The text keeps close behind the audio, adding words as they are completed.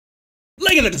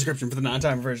Link in the description for the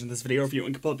non-timer version of this video if you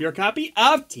want to pull up your copy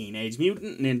of Teenage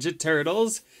Mutant Ninja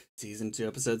Turtles Season 2,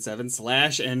 Episode 7,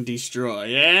 Slash and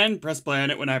Destroy. And press play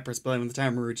on it when I press play when the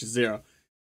timer reaches 0.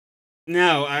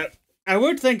 Now, I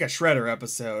would think a Shredder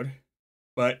episode,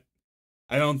 but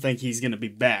I don't think he's going to be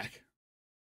back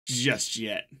just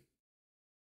yet.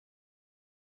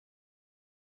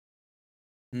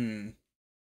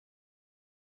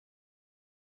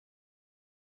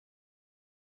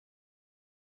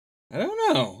 I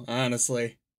don't know,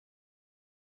 honestly.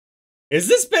 Is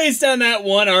this based on that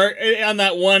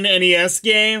one NES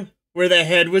game where the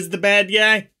head was the bad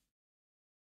guy?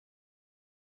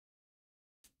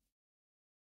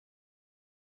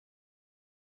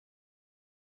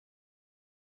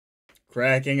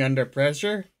 Cracking under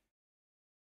pressure?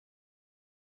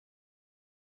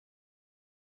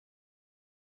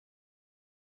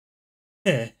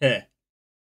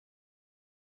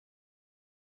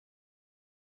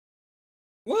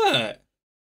 What?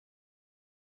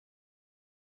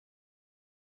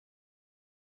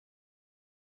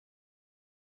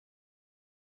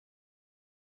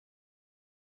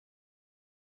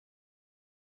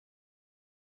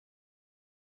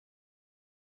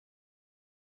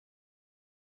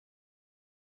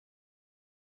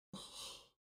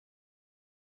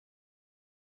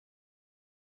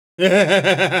 And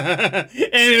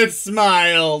it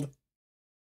smiled.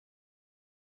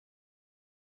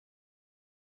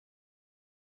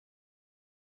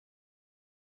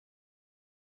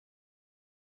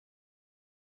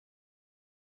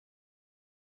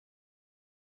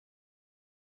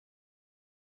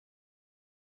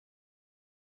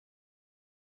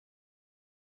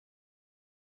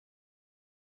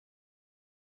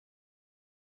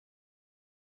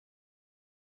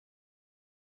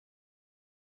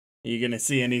 Are you gonna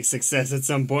see any success at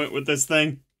some point with this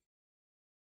thing?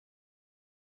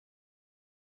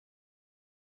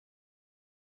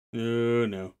 Oh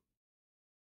no.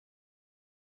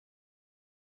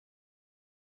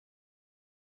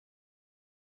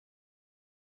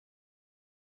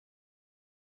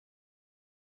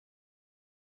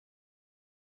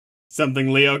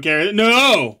 Something Leo cares.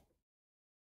 No!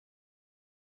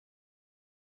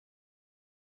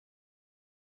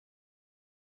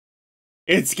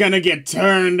 It's gonna get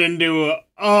turned into a.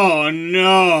 Oh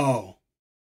no!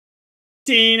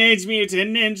 Teenage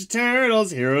Mutant Ninja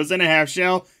Turtles, Heroes in a Half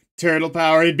Shell, Turtle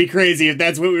Power. It'd be crazy if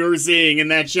that's what we were seeing in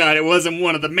that shot. It wasn't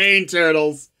one of the main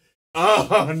turtles.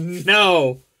 Oh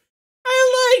no!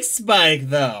 I like Spike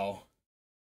though.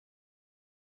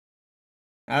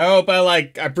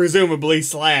 I presumably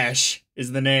Slash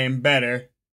is the name better.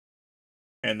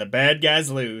 And the bad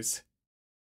guys lose.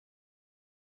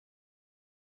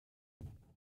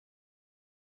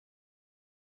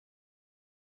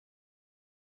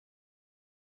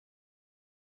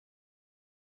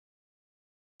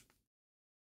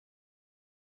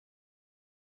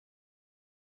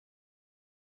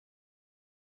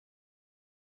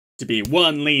 To be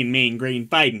one lean, mean, green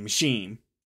fighting machine.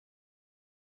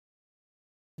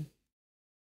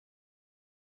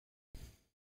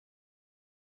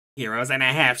 Heroes in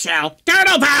a Half Shell,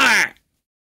 Turtle Power!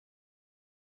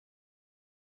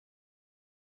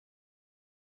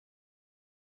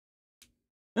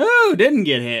 Oh, didn't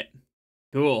get hit.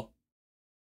 Cool.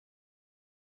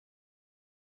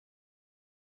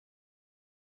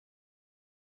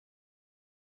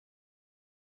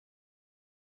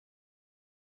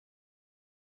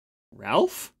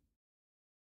 Ralph?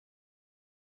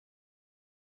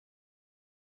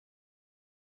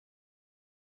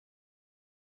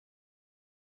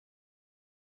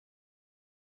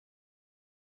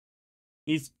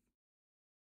 He's...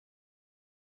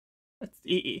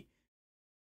 He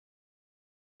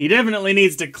definitely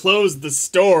needs to close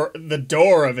the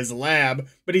door of his lab,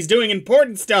 but he's doing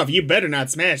important stuff. You better not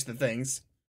smash the things.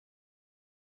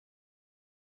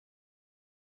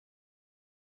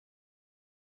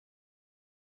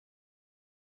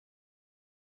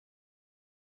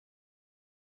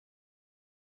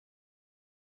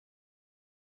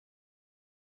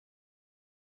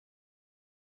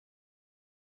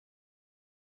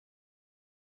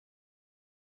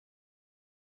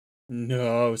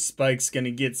 No, Spike's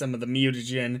gonna get some of the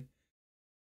mutagen.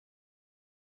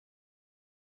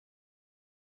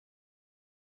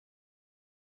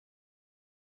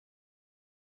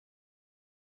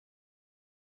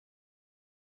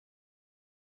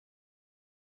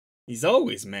 He's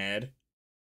always mad.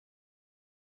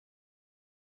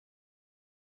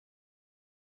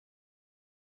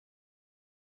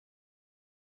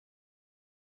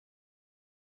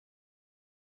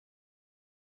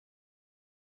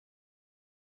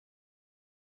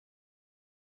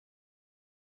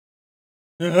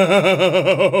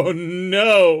 Oh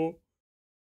no!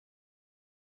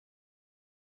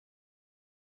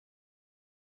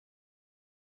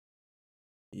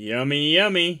 Yummy,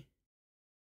 yummy.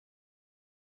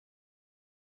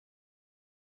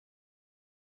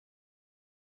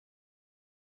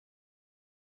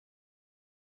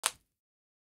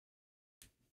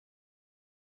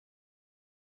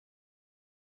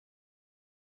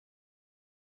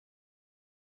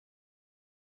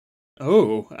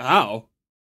 Oh, ow.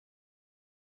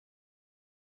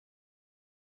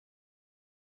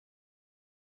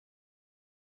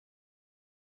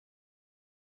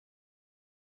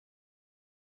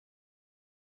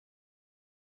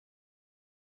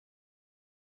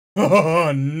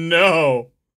 Oh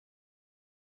no!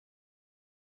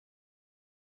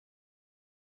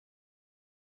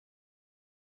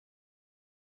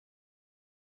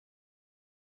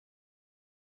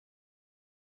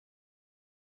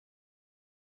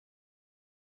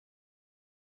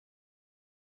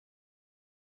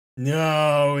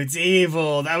 No, it's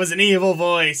evil. That was an evil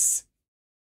voice.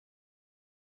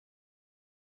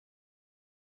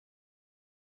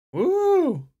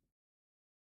 Woo!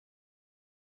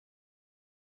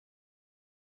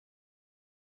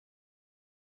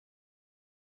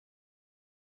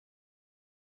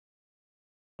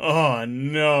 Oh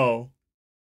no.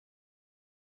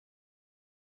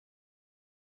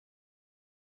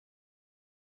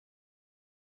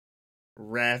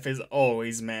 Raph is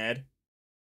always mad.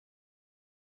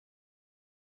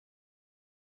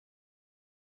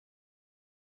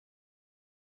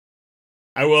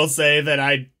 I will say that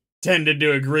I tended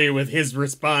to agree with his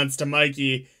response to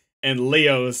Mikey and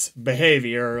Leo's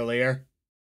behavior earlier.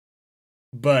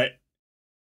 But,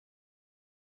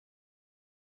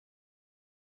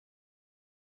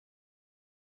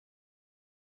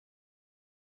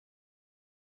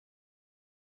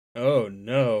 oh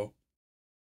no.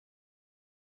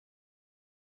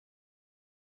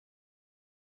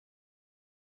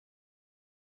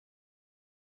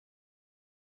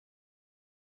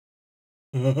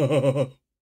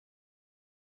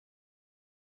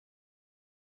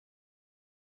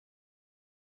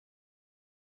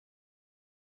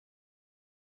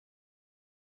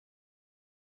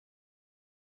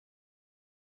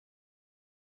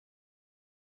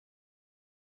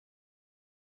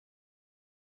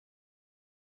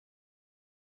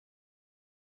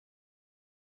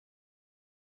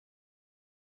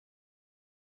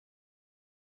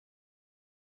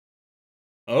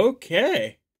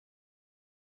 Okay.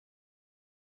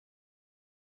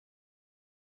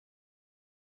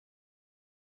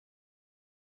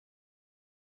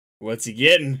 What's he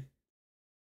getting?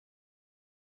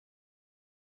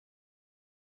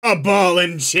 A ball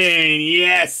and chain,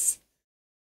 yes!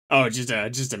 Oh, just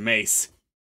a mace.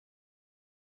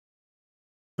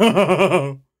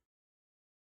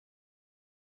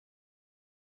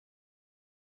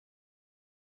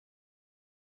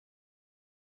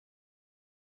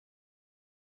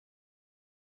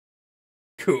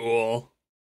 Cool.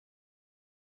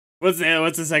 What's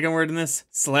the second word in this?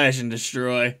 Slash and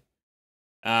destroy.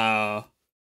 Oh.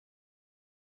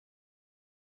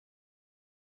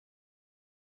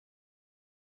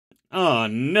 Oh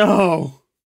no.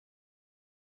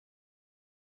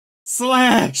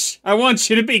 Slash! I want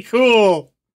you to be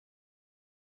cool.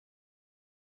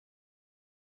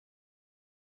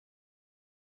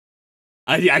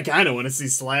 I kind of want to see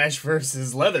Slash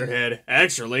versus Leatherhead,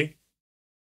 actually.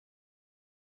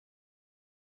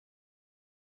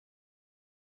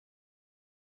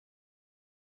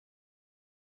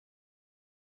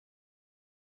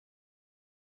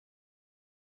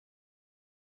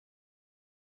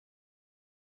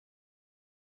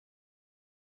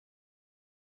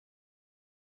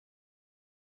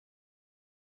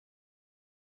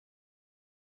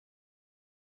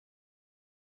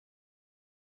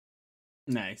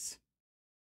 Nice.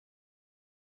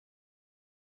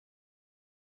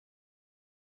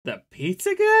 The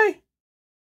pizza guy?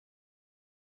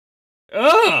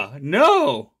 Ugh,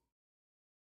 no.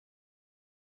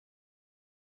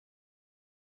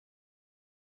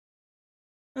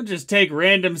 I'll just take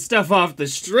random stuff off the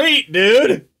street,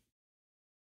 dude.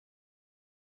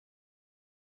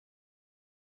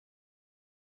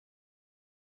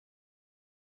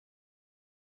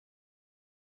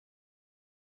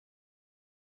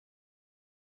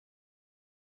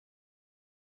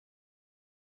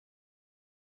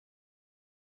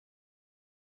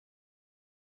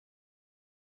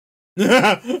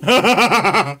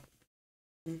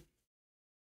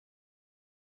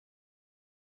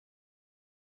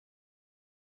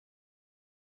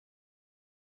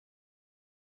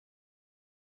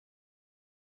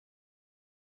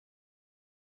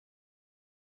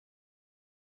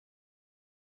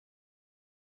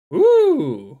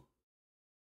 Ooh.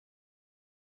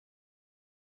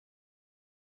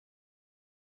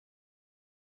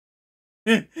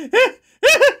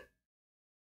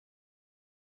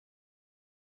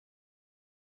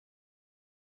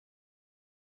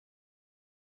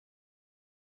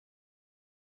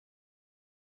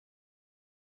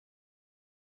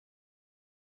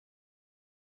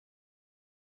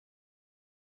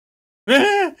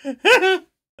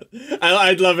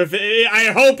 I'd love if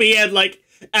I hope he had like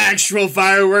actual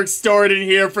fireworks stored in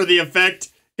here for the effect,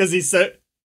 because he's so.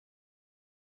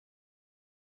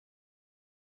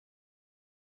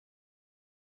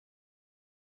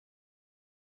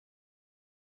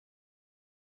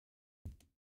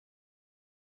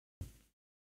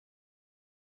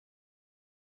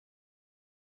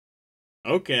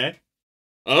 Okay.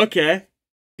 Okay.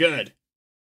 Good.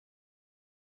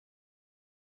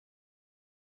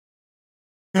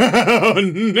 Oh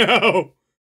no.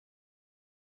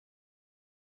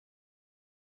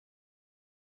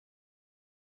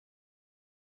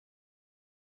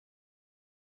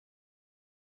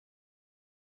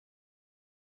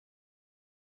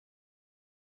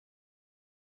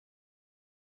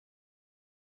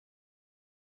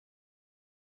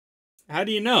 How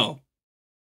do you know?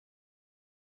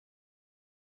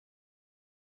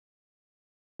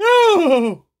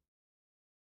 Oh.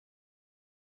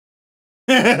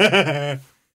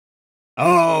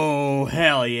 Oh,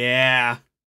 hell yeah.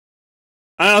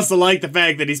 I also like the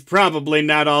fact that he's probably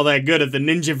not all that good at the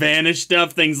ninja vanish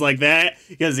stuff, things like that,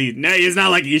 because he's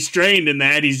not like he's trained in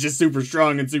that. He's just super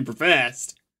strong and super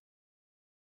fast.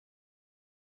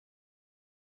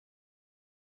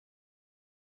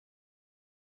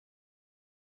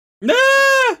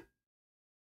 Ah!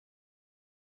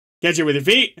 Catch it with your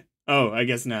feet? Oh, I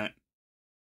guess not.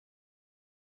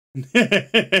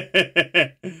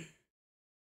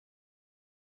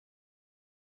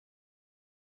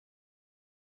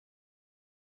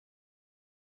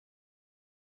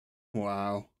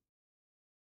 Wow.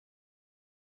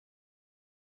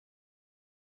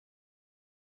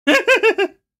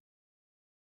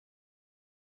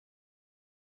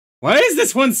 Why is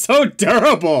this one so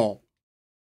durable?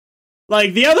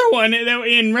 Like the other one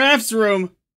in Raph's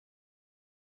room.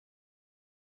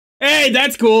 Hey,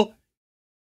 that's cool.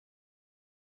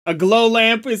 A glow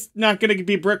lamp is not going to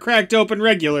be cracked open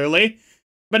regularly.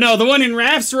 But no, the one in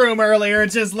Raph's room earlier, it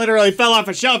just literally fell off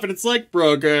a shelf and it's like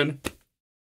broken.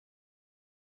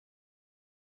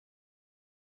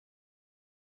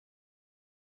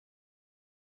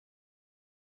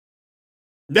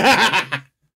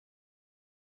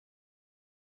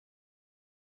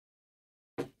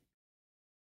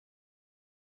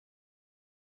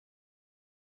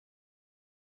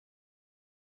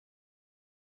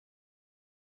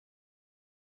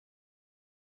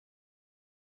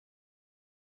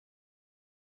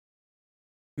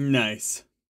 Nice.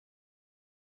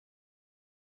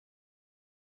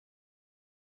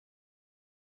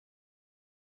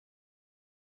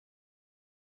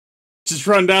 Just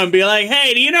run down and be like,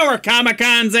 hey, do you know where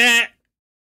Comic-Con's at?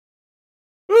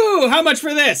 Ooh, how much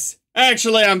for this?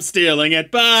 Actually, I'm stealing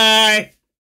it. Bye.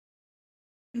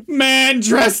 Man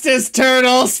dressed as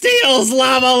turtle steals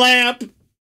lava lamp.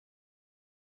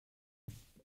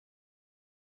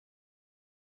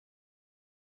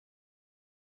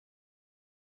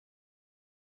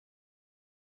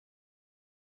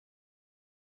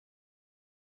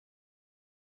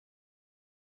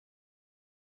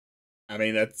 I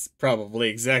mean, that's probably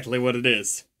exactly what it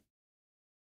is.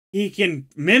 He can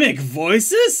mimic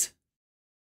voices?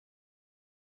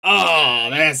 Oh,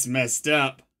 that's messed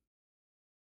up.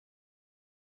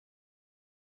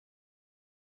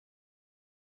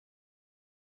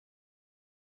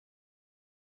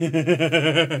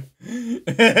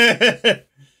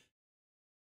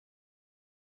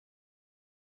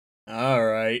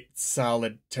 Alright,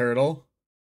 solid turtle.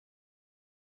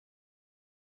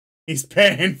 He's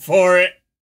paying for it.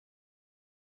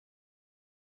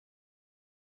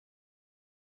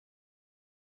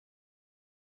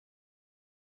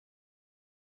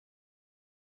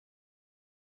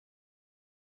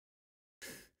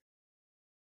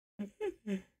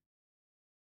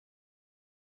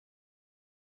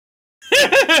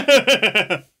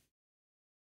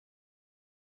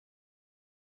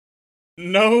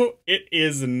 No, it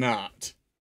is not.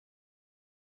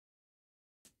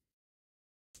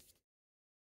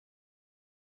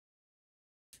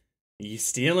 You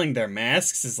stealing their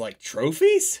masks as like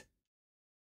trophies?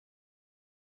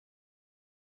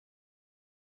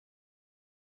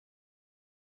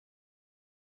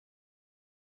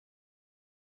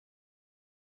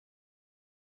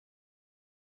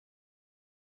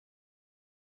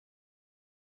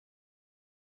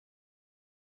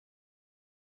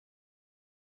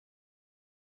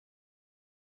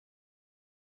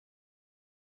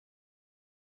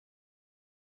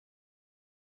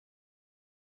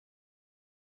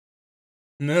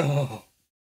 No.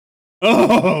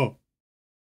 Oh!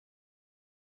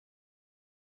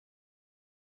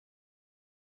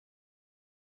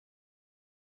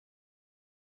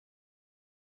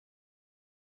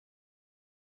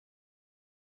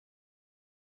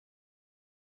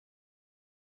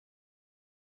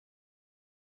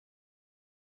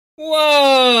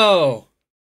 Whoa!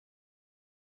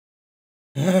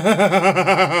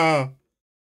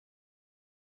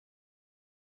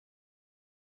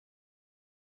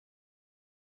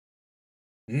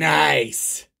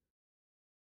 Nice!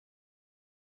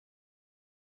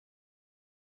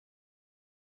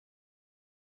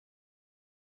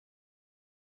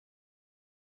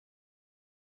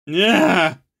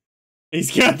 Yeah!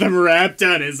 He's got them wrapped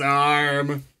on his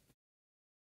arm.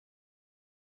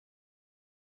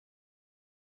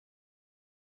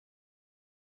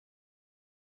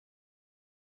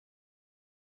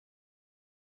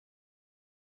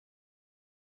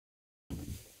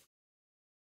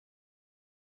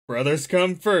 Brothers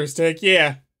come first, heck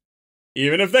yeah.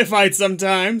 Even if they fight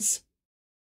sometimes.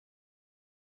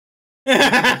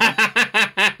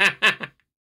 I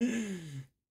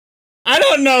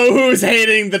don't know who's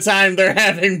hating the time they're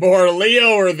having more, Leo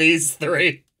or these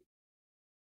three.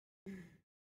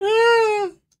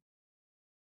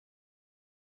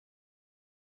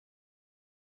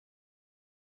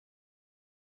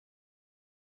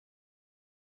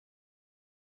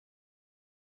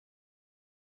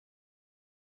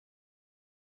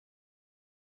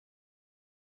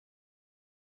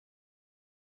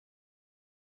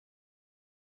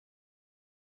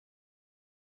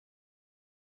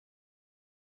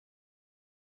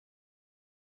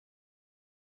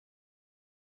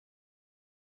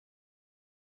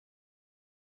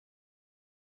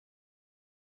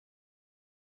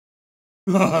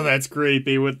 Oh, that's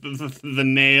creepy with the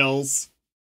nails.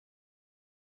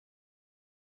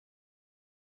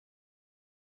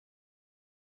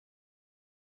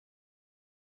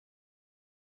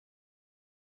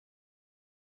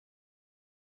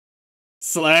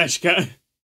 Slash cut.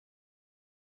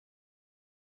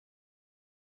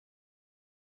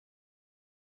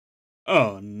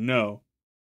 Oh no.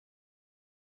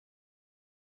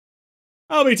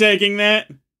 I'll be taking that.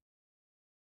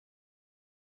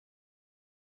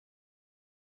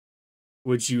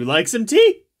 Would you like some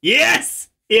tea? Yes!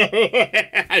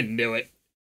 Yeah, I knew it.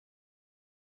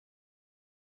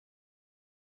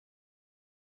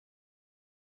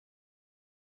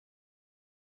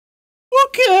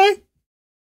 Okay.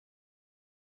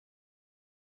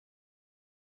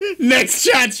 Next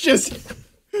shot's just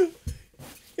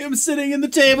him sitting in the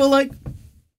table like,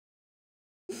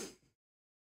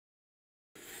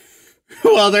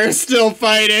 while they're still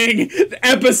fighting. The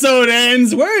episode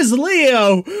ends. Where's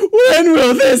Leo? When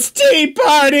will this tea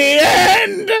party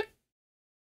end?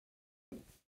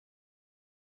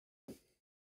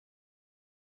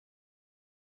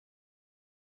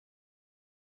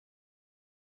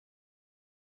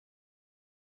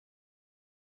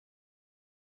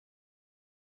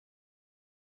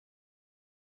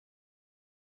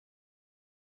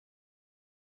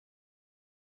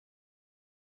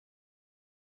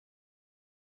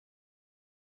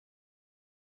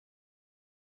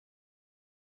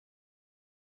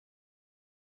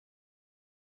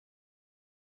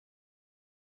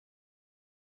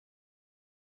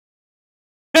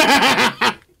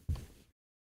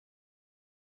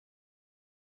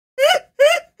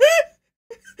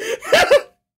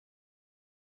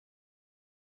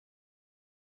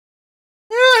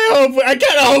 I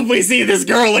kind of hope we see this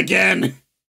girl again.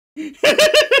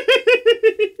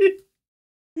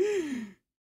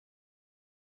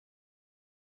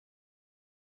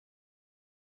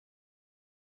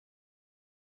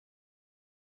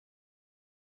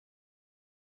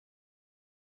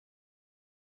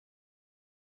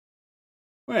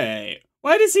 Wait,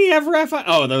 why does he have Raph?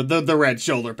 Oh, the red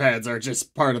shoulder pads are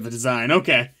just part of the design.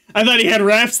 Okay, I thought he had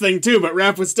Raph's thing too, but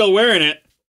Raph was still wearing it.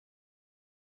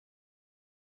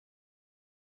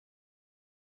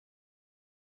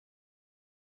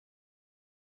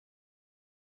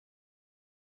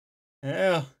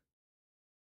 Well,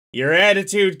 your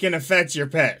attitude can affect your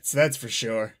pets, that's for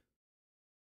sure.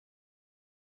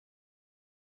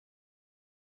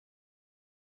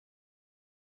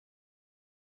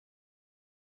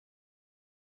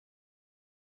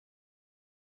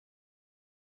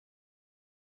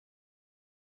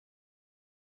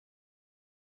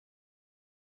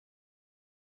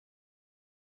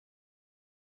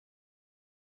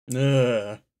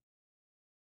 Ugh.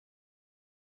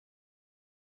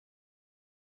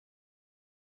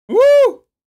 Woo!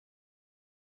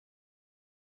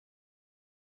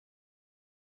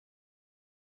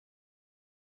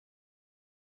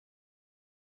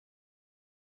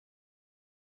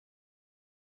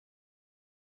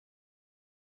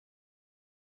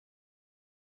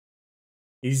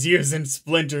 He's using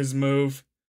Splinter's move.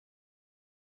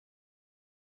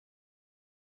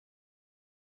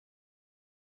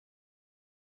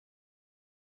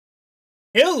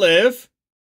 He'll live.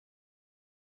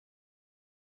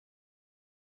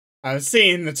 I've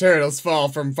seen the turtles fall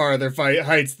from farther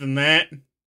heights than that.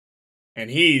 And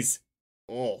he's...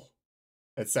 Oh,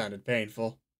 that sounded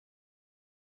painful.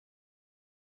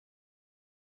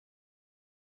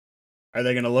 Are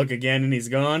they gonna look again and he's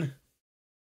gone?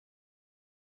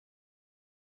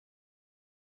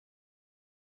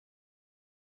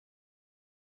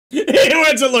 He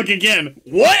went to look again.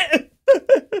 What?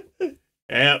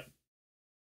 Yep.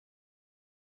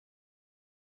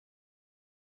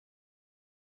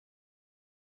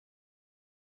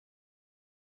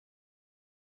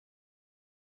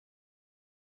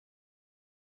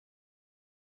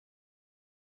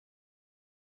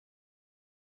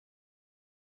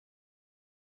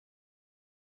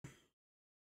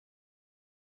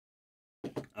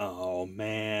 Oh,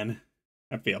 man.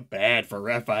 I feel bad for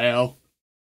Raphael.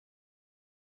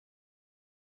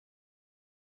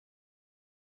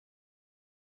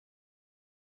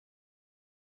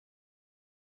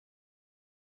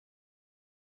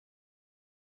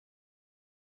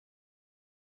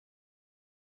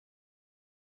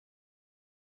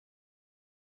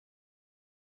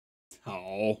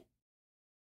 Oh.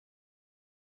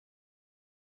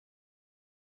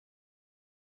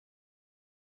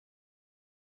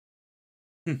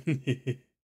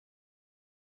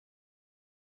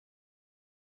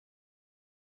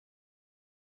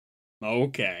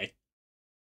 Okay.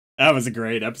 That was a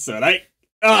great episode.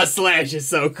 Oh, Slash is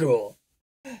so cool.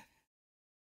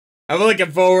 I'm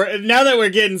looking forward, now that we're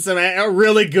getting some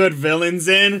really good villains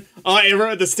in,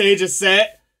 the stage is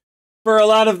set for a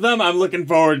lot of them, I'm looking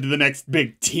forward to the next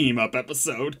big team-up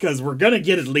episode, because we're gonna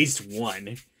get at least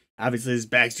one. Obviously, there's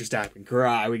Baxter Stop and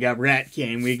Cry, we got Rat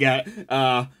King, we got,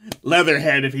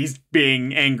 Leatherhead if he's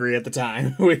being angry at the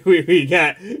time, we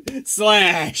got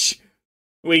Slash,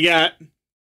 we got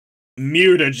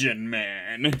Mutagen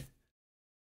Man,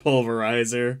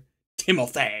 Pulverizer,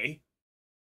 Timothy.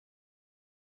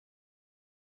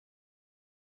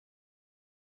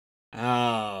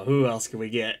 Oh, who else can we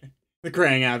get? The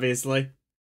Krang, obviously.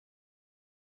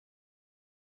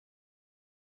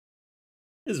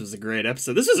 This was a great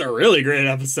episode. This was a really great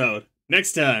episode.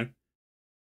 Next time.